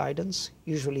lot of guidance,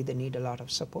 usually they need a lot of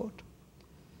support.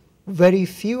 Very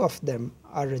few of them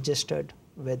are registered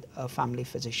with a family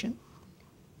physician.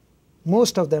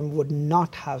 Most of them would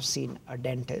not have seen a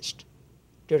dentist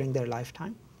during their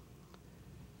lifetime.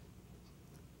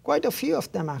 Quite a few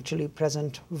of them actually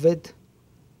present with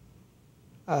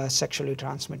a sexually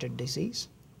transmitted disease.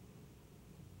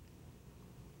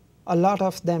 A lot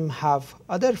of them have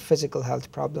other physical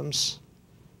health problems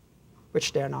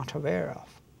which they are not aware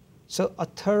of. So a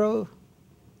thorough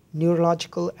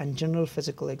neurological and general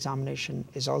physical examination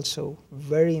is also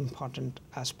very important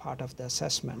as part of the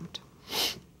assessment.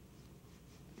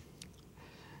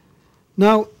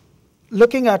 Now,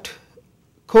 looking at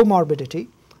comorbidity,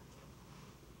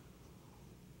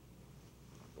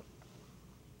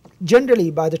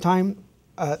 generally by the time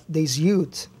these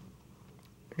youth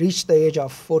reach the age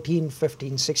of 14,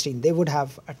 15, 16, they would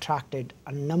have attracted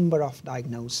a number of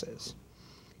diagnoses.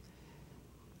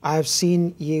 I have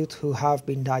seen youth who have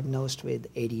been diagnosed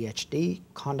with ADHD,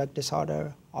 conduct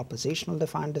disorder, oppositional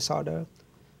defiant disorder,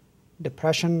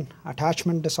 depression,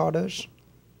 attachment disorders,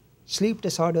 sleep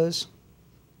disorders,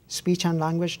 speech and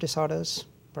language disorders,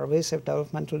 pervasive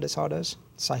developmental disorders,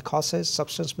 psychosis,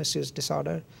 substance misuse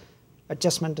disorder,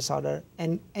 adjustment disorder,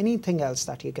 and anything else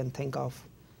that you can think of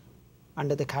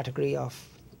under the category of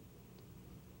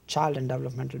child and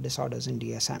developmental disorders in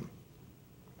DSM.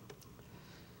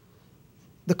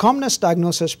 The commonest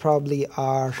diagnoses probably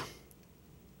are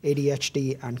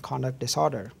ADHD and conduct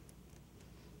disorder,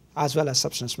 as well as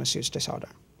substance misuse disorder.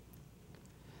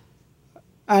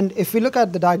 And if we look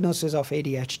at the diagnosis of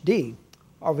ADHD,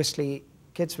 obviously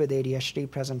kids with ADHD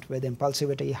present with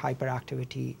impulsivity,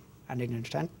 hyperactivity, and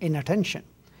inattention,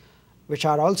 which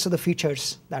are also the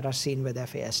features that are seen with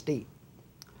FASD.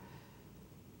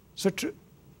 So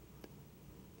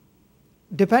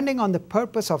depending on the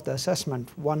purpose of the assessment,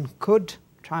 one could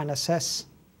try and assess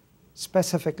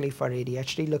specifically for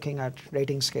ADHD, looking at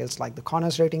rating scales like the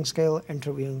Connors rating scale,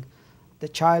 interviewing the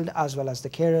child as well as the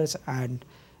carers, and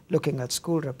looking at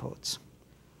school reports.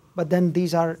 But then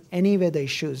these are anyway the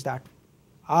issues that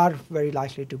are very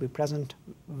likely to be present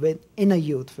in a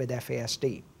youth with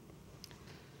FASD.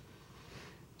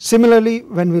 Similarly,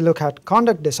 when we look at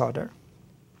conduct disorder,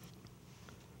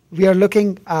 we are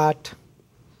looking at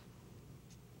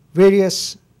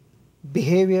various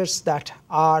behaviors that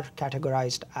are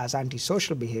categorized as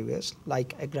antisocial behaviors,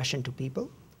 like aggression to people,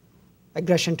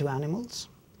 aggression to animals.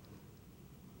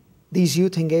 These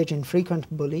youth engage in frequent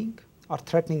bullying or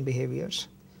threatening behaviors.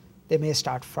 They may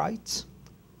start fights.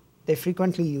 They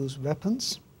frequently use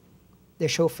weapons. They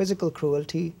show physical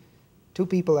cruelty to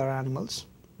people or animals.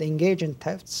 They engage in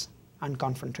thefts and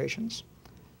confrontations.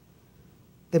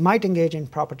 They might engage in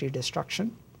property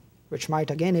destruction, which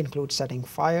might again include setting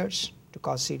fires to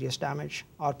cause serious damage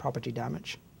or property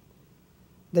damage.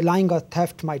 The lying or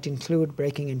theft might include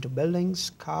breaking into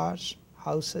buildings, cars,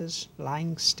 houses,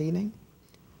 lying, stealing.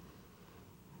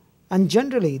 And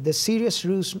generally, the serious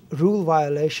rule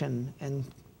violation in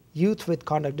youth with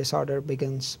conduct disorder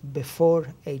begins before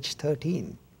age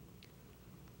 13.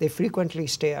 They frequently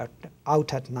stay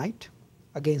out at night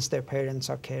against their parents'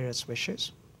 or carers'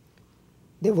 wishes.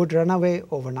 They would run away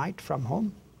overnight from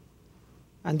home,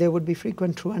 and there would be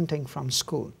frequent truanting from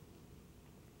school.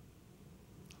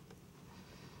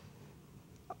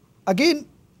 Again,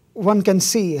 one can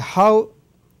see how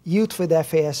youth with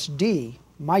FASD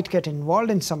might get involved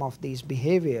in some of these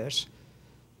behaviors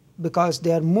because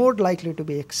they are more likely to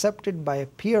be accepted by a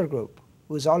peer group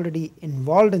who is already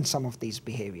involved in some of these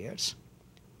behaviors.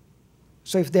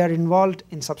 So if they are involved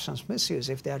in substance misuse,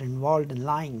 if they are involved in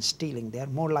lying, stealing, they are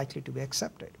more likely to be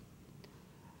accepted.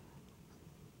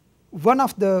 One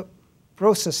of the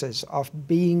processes of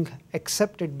being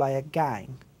accepted by a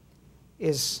gang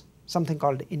is something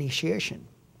called initiation.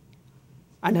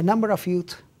 And a number of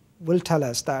youth will tell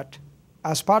us that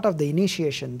as part of the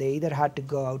initiation, they either had to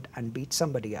go out and beat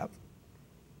somebody up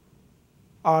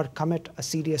or commit a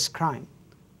serious crime,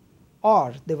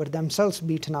 or they were themselves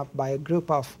beaten up by a group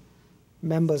of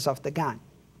members of the gang.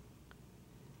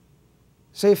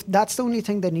 So if that's the only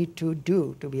thing they need to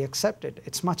do to be accepted,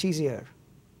 it's much easier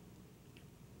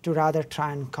to rather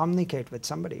try and communicate with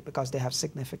somebody because they have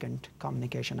significant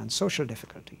communication and social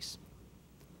difficulties.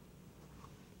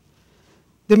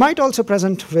 They might also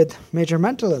present with major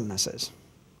mental illnesses,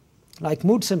 like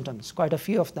mood symptoms. Quite a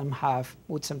few of them have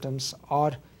mood symptoms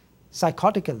or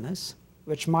psychotic illness,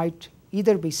 which might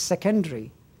either be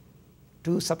secondary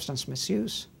to substance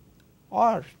misuse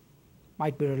or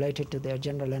might be related to their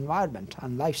general environment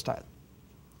and lifestyle.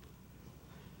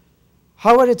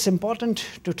 However, it's important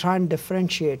to try and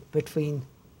differentiate between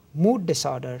mood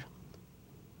disorder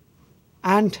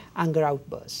and anger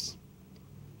outbursts.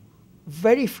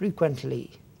 Very frequently,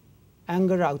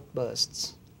 anger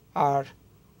outbursts are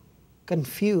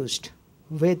confused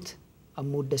with a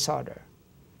mood disorder.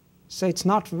 So it's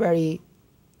not very,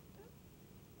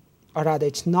 or rather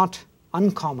it's not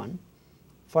uncommon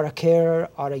for a carer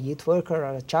or a youth worker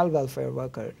or a child welfare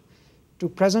worker to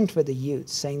present with the youth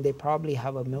saying they probably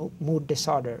have a mood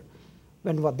disorder,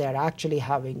 when what they're actually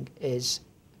having is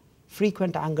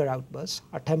frequent anger outbursts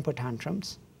or temper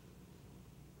tantrums,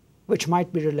 which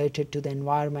might be related to the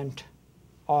environment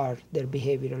or their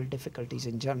behavioral difficulties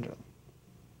in general.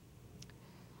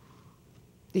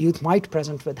 The youth might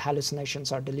present with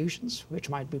hallucinations or delusions, which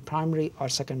might be primary or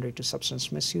secondary to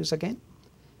substance misuse again.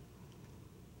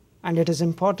 And it is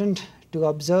important to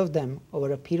observe them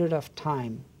over a period of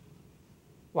time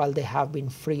while they have been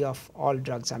free of all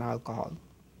drugs and alcohol.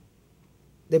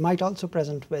 They might also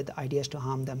present with ideas to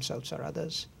harm themselves or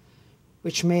others,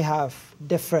 which may have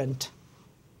different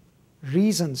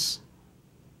reasons.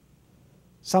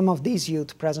 Some of these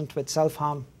youth present with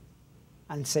self-harm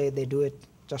and say they do it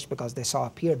just because they saw a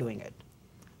peer doing it.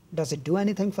 Does it do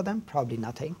anything for them? Probably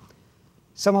nothing.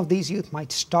 Some of these youth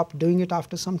might stop doing it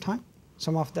after some time.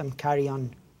 Some of them carry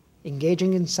on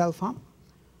engaging in self-harm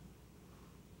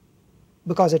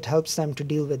because it helps them to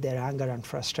deal with their anger and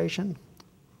frustration,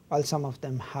 while some of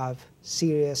them have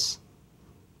serious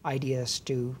ideas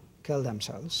to kill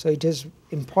themselves. So it is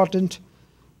important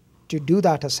to do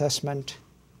that assessment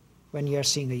when you're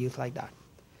seeing a youth like that.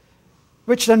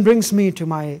 Which then brings me to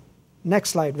my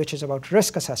next slide, which is about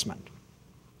risk assessment.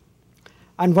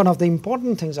 And one of the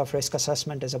important things of risk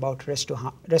assessment is about risk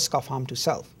of harm to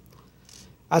self.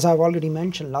 As I've already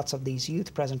mentioned, lots of these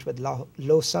youth present with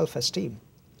low self-esteem,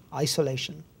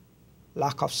 isolation,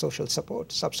 lack of social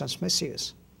support, substance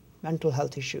misuse, mental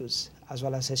health issues, as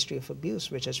well as history of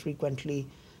abuse, which is frequently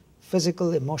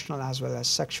physical, emotional, as well as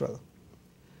sexual.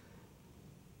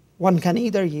 One can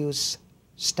either use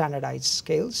standardized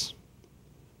scales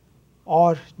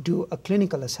or do a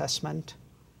clinical assessment.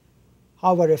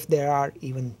 However, if there are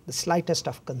even the slightest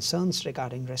of concerns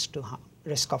regarding risk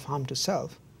of harm to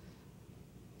self,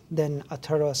 then a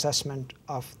thorough assessment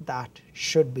of that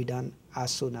should be done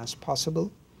as soon as possible,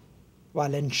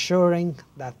 while ensuring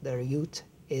that the youth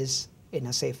is in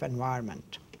a safe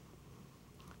environment.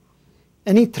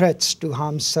 Any threats to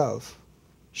harm self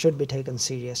should be taken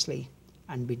seriously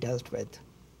and be dealt with.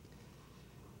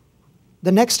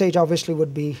 The next stage obviously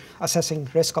would be assessing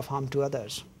risk of harm to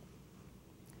others.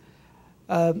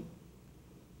 In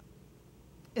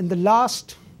the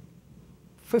last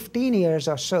 15 years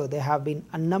or so, there have been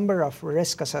a number of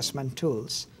risk assessment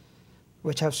tools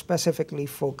which have specifically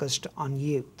focused on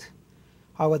youth.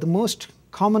 However, the most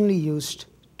commonly used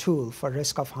tool for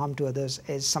risk of harm to others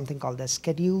is something called the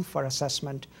Schedule for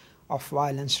Assessment of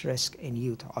Violence Risk in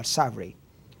Youth, or SAVRI.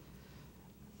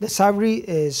 The SAVRI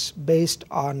is based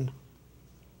on,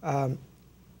 or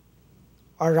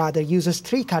rather uses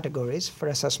 3 categories for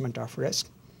assessment of risk,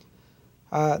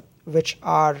 which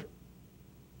are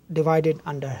divided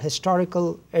under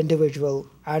historical, individual,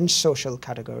 and social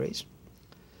categories.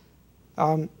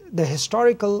 The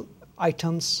historical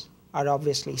items are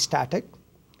obviously static.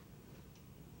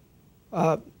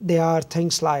 They are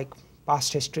things like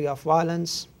past history of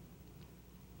violence,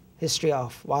 history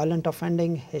of violent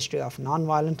offending, history of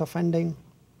non-violent offending,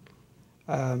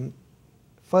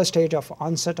 first stage of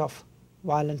onset of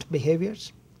violent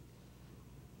behaviors,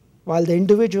 while the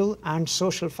individual and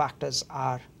social factors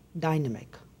are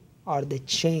dynamic, or they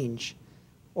change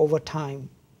over time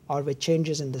or with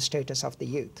changes in the status of the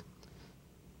youth.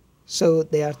 So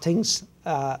they are things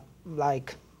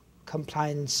like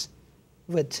compliance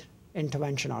with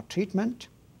intervention or treatment,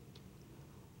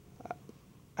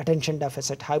 attention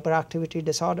deficit hyperactivity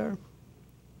disorder,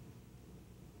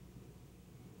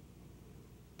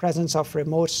 presence of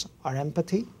remorse or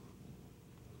empathy.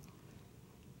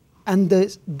 And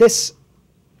this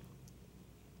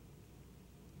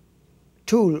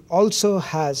tool also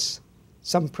has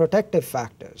some protective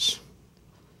factors.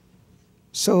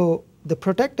 So the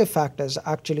protective factors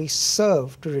actually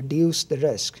serve to reduce the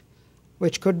risk,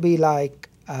 which could be like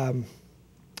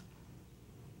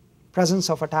presence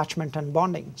of attachment and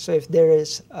bonding. So if there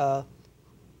is a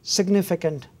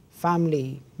significant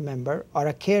family member or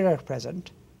a carer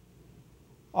present,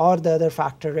 or the other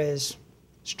factor is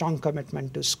strong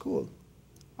commitment to school,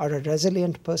 or a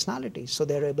resilient personality, so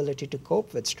their ability to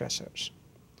cope with stressors.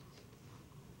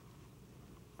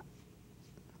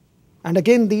 And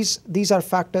again, these are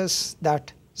factors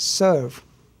that serve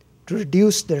to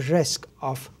reduce the risk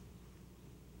of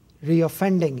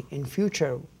reoffending in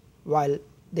future, while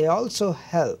they also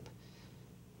help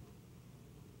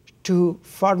to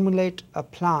formulate a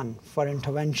plan for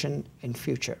intervention in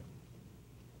future.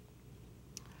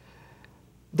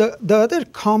 The other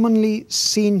commonly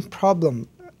seen problem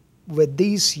with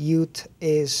these youth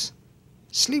is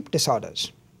sleep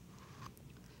disorders.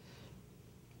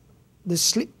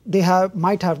 They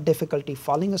might have difficulty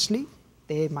falling asleep,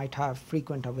 they might have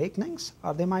frequent awakenings,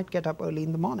 or they might get up early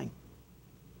in the morning.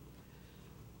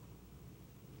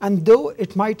 And though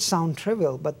it might sound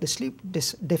trivial, but the sleep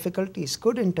difficulties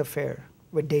could interfere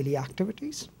with daily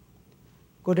activities,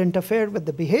 could interfere with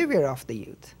the behavior of the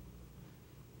youth,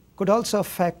 could also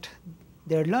affect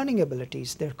their learning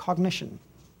abilities, their cognition.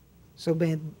 So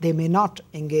they may not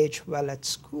engage well at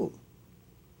school.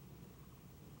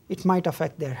 It might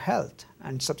affect their health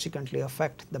and subsequently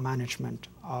affect the management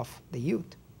of the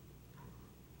youth.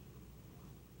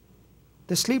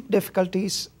 The sleep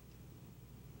difficulties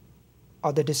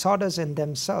or the disorders in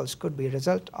themselves could be a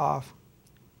result of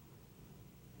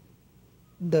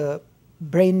the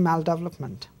brain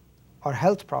maldevelopment or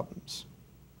health problems,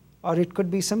 or it could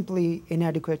be simply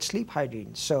inadequate sleep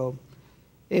hygiene. So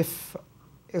if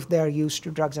they are used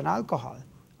to drugs and alcohol,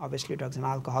 obviously drugs and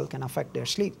alcohol can affect their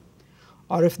sleep.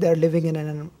 Or if they're living in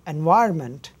an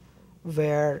environment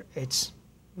where it's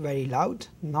very loud,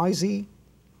 noisy,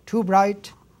 too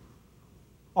bright,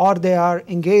 or they are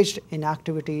engaged in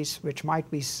activities which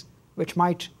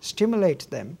might stimulate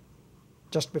them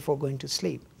just before going to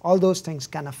sleep. All those things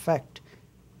can affect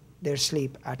their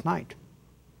sleep at night.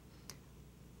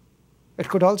 It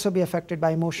could also be affected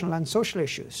by emotional and social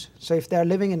issues. So if they are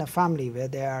living in a family where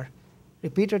they are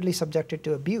repeatedly subjected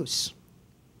to abuse,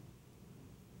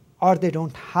 or they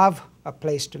don't have a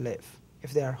place to live,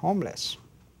 if they are homeless,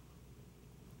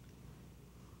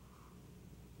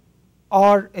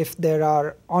 or if there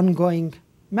are ongoing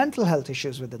mental health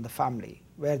issues within the family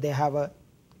where they have a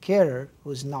carer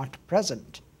who's not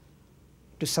present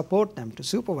to support them, to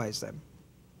supervise them.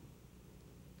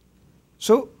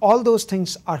 So all those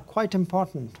things are quite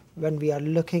important when we are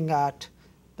looking at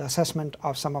the assessment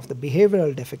of some of the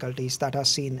behavioral difficulties that are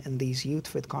seen in these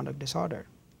youth with conduct disorder.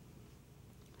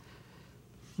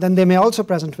 Then they may also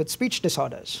present with speech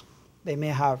disorders. They may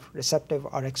have receptive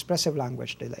or expressive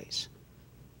language delays.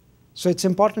 So it's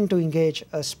important to engage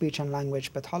a speech and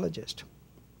language pathologist.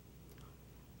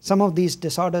 Some of these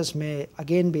disorders may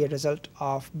again be a result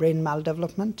of brain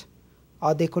maldevelopment,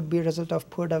 or they could be a result of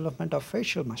poor development of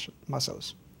facial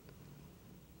muscles.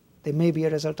 They may be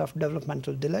a result of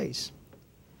developmental delays.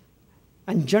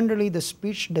 And generally the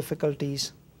speech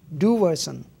difficulties do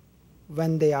worsen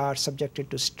when they are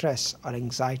subjected to stress or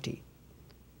anxiety,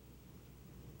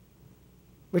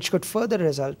 which could further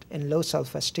result in low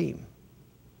self-esteem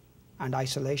and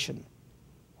isolation,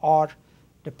 or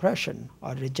depression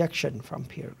or rejection from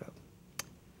peer group.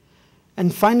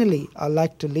 And finally, I'd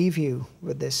like to leave you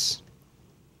with this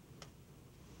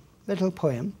little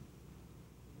poem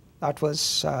that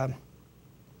was,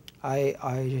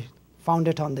 I found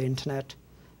it on the internet.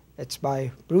 It's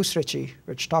by Bruce Ritchie,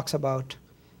 which talks about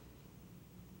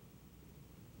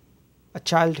a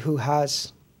child who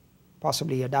has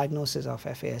possibly a diagnosis of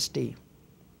FASD.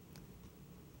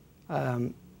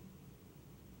 I'm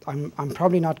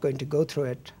probably not going to go through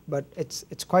it, but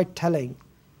it's quite telling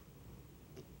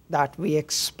that we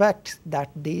expect that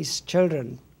these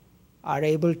children are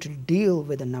able to deal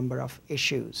with a number of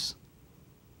issues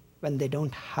when they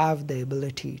don't have the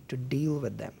ability to deal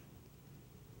with them.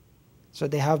 So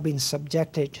they have been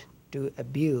subjected to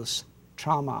abuse,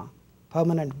 trauma,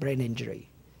 permanent brain injury,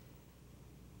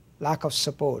 lack of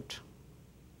support,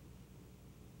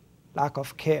 lack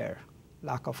of care,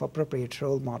 lack of appropriate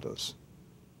role models.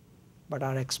 But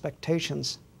our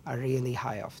expectations are really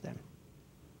high of them.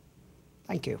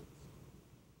 Thank you.